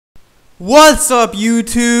What's up,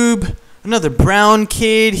 YouTube? Another brown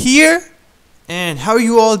kid here. And how are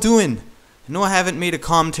you all doing? I know I haven't made a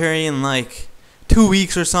commentary in like 2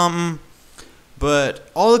 weeks or something, but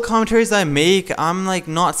all the commentaries I make, I'm like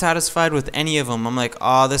not satisfied with any of them. I'm like,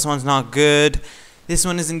 oh, this one's not good. This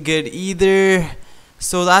one isn't good either.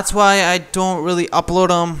 So that's why I don't really upload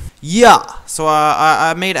them. Yeah. So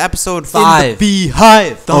I made episode 5. In the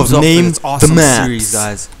Beehive. Thumbs of up Name for this awesome the Maps. series,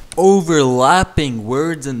 guys. Overlapping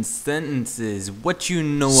words and sentences. What you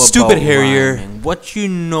know Stupid about Harrier. rhyming. What you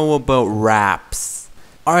know about raps.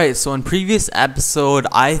 Alright, so in previous episode,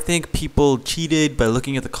 I think people cheated by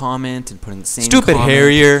looking at the comment and putting the same Stupid comment.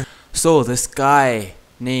 Harrier. So this guy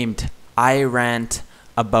named I Rant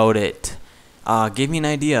About It gave me an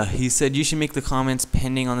idea. He said you should make the comments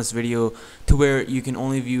pending on this video to where you can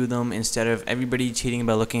only view them instead of everybody cheating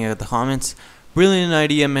by looking at the comments. Brilliant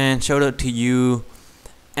idea, man. Shout out to you.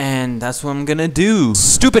 And that's what I'm gonna do.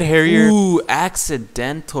 Stupid Harrier. Ooh,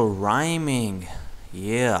 accidental rhyming.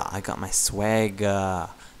 Yeah, I got my swag.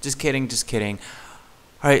 Just kidding, just kidding.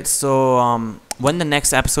 Alright, so when the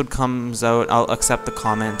next episode comes out, I'll accept the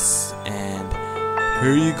comments. And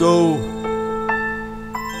here you go.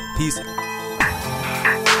 Peace.